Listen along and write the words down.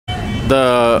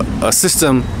the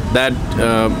system that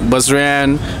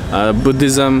Bajrayana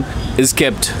Buddhism is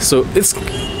kept. So it's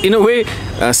in a way,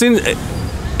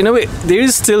 there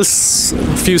is still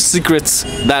few secrets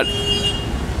that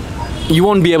you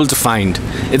won't be able to find.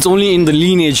 It's only in the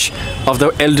lineage of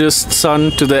the eldest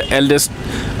son to the eldest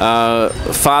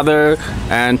father,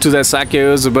 and to the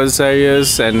Sakyas, the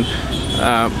Bhattacharya's, and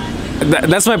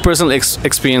that's my personal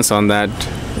experience on that.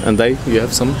 And you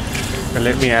have some?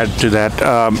 Let me add to that.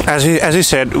 As he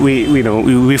said,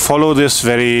 we follow this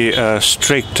very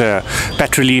strict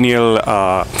patrilineal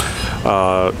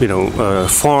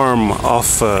form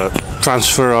of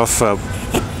transfer of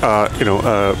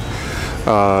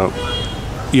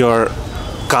your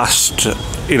caste,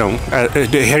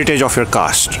 the heritage of your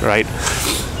caste, right?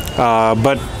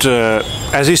 But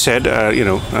as he said,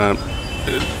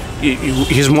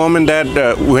 his mom and dad,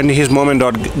 when his mom and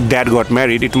dad got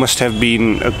married, it must have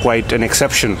been quite an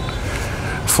exception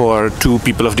for two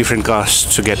people of different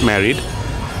castes to get married.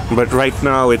 But right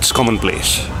now it's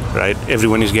commonplace, right?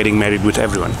 Everyone is getting married with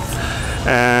everyone.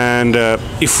 And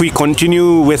if we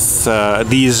continue with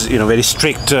these, very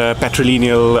strict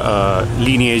patrilineal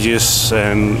lineages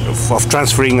and of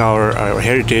transferring our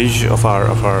heritage, of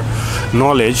our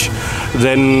knowledge,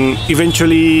 then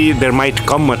eventually there might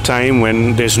come a time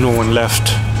when there's no one left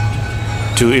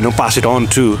to pass it on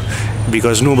to,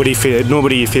 because nobody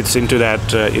fits into that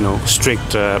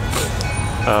strict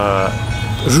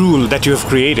rule that you have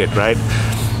created, right?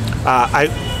 I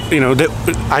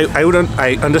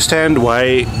understand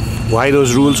why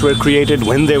those rules were created,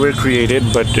 when they were created,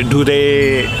 but do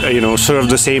they serve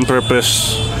the same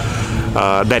purpose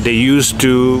that they used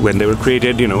to when they were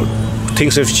created?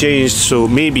 Things have changed, so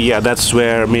maybe that's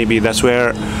where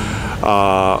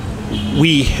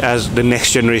we as the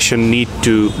next generation need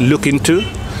to look into.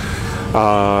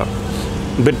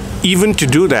 But even to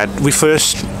do that, we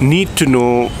first need to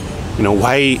know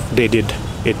why they did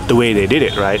it the way they did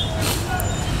it, right?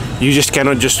 You just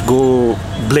cannot just go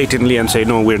blatantly and say,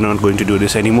 no, we're not going to do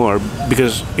this anymore,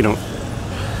 because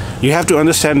you have to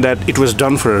understand that it was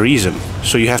done for a reason.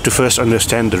 So you have to first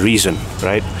understand the reason,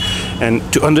 right? And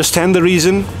to understand the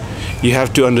reason, you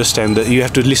have to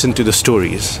listen to the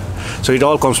stories. So it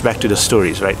all comes back to the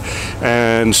stories, right?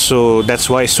 And so that's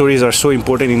why stories are so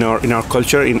important in our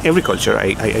culture, in every culture,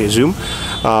 I assume.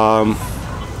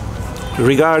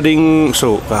 Regarding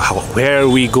where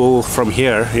we go from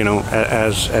here,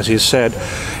 as he said,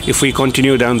 if we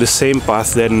continue down the same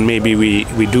path, then maybe we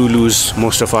do lose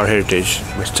most of our heritage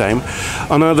with time.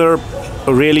 Another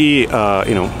really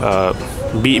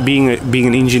being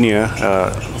an engineer,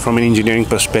 from an engineering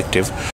perspective,